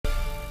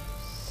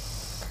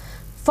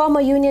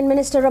Former Union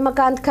Minister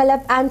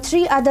Khalap and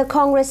 3 other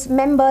Congress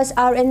members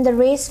are in the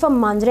race for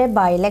Mandrem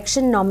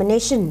by-election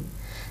nomination.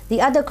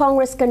 The other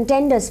Congress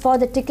contenders for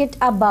the ticket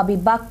are Babi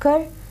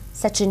Bakkar,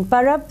 Sachin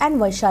Parab and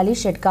Vaishali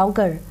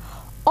Shedgaonkar.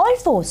 All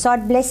 4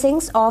 sought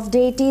blessings of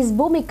deities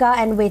Bhumika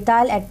and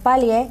Vetal at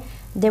Palye,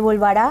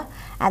 Devulwada,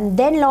 and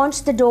then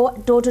launched the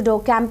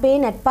door-to-door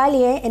campaign at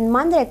Palye in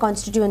Mandrem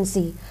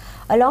constituency,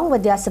 along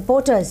with their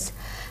supporters.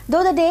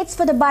 Though the dates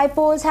for the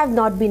by-polls have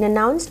not been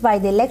announced by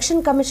the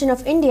Election Commission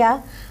of India,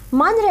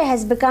 Mandrem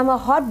has become a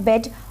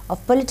hotbed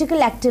of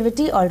political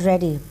activity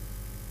already.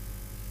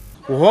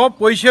 हो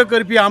पैसे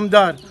करपी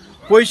आमदार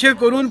पैसे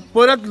करून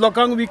परत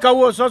लोकांक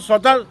विकावू असो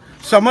स्वतः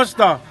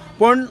समजता,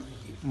 पण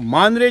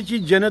मांद्रेची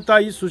जनता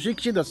ही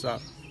सुशिक्षित आसा,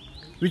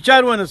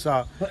 विचारवंत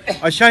आसा.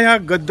 अशा ह्या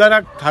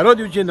गद्दाराक थारो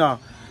दिवची ना.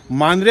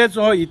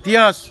 मांद्रेचो हो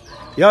इतिहास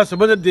ह्या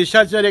सबंद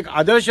देशाचेर एक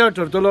आदर्श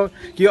ठरतलो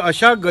की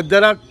अशा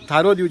गद्दाराक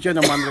थारो दिवचे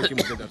ना मांद्रेची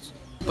मतदार.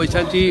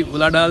 पैशांची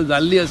उलाढाल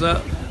जाल्ली आसा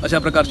अशा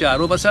प्रकारचे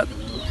आरोप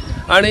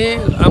आसात आणि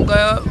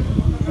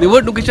आमकां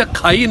निवडणुकीच्या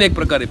खाईन एक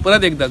प्रकारे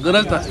परत एकदा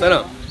गरज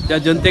नासतना त्या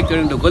जनतेक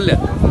तेणें ढकलल्या.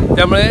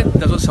 त्यामुळे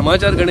त्याचो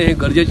समाचार घेणे हे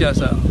गरजेचे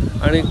आसा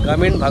आणि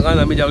ग्रामीण भागात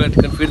आम्ही ज्या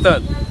ठिकाणी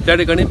फिरतात त्या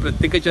ठिकाणी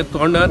प्रत्येकाच्या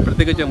तोंडार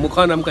प्रत्येकाच्या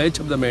मुखान आमकां हे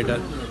शब्द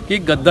मेळटात की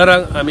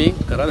गद्दारांक आमी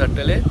घरांत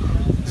हाडटले.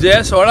 जे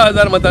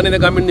 16,000 मतांनी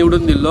ताका आमी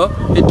निवडून दिल्लो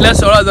इतल्या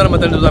 16,000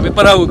 मतांनी आमी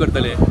पराभव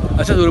करतले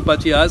अशा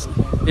स्वरूपाची आज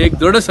एक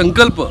दृढ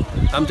संकल्प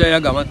आमच्या या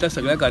गावातल्या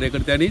सगळ्या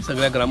कार्यकर्त्यांनी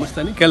सगळ्या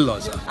ग्रामस्थांनी केल्लो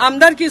आसा.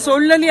 आमदारकी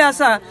सोडलेली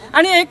आसा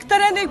आणि एक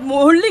तरेन एक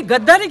व्हडली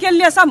गद्दारी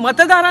केल्ली आसा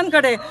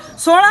मतदारांकडे.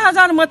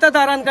 16,000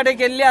 मतदारांकडे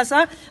केल्ली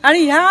आसा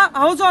आणि ह्या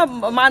हो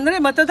जो मांद्रे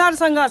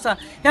मतदारसंघ आसा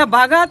ह्या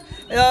भागात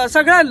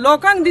सगळ्या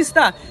लोकांक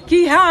दिसता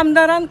की ह्या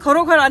आमदारान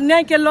खरोखर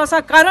अन्याय केल्लो आसा.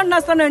 कारण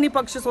नासतना हांणी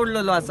पक्ष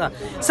सोडलेलो आसा.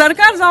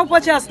 सरकार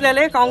जावपाचे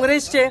असलेले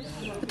काँग्रेसचे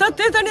तर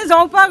ते तांणी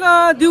जावपाक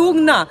दिवंक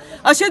ना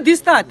अशें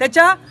दिसता.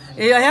 त्याच्या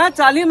ह्या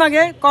चाली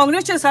मागे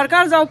काँग्रेसचे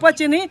सरकार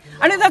जावपाची न्ही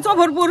आणि ताचो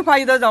भरपूर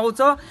फायदो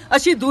जावचो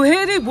अशी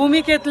दुहेरी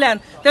भुमिकेंतल्यान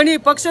तांणी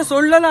पक्ष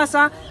सोडलेलो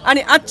आसा.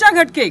 आणि आजच्या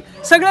घटकेक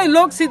सगळे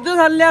लोक सिद्ध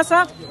जाल्ले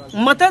आसा.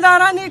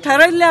 मतदारांनी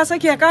ठरयल्ले आसा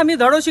की हेका आमी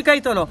धडो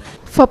शिकयतलो.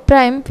 For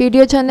prime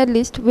video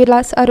journalist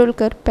Vilas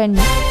Arolkar,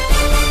 Pedne.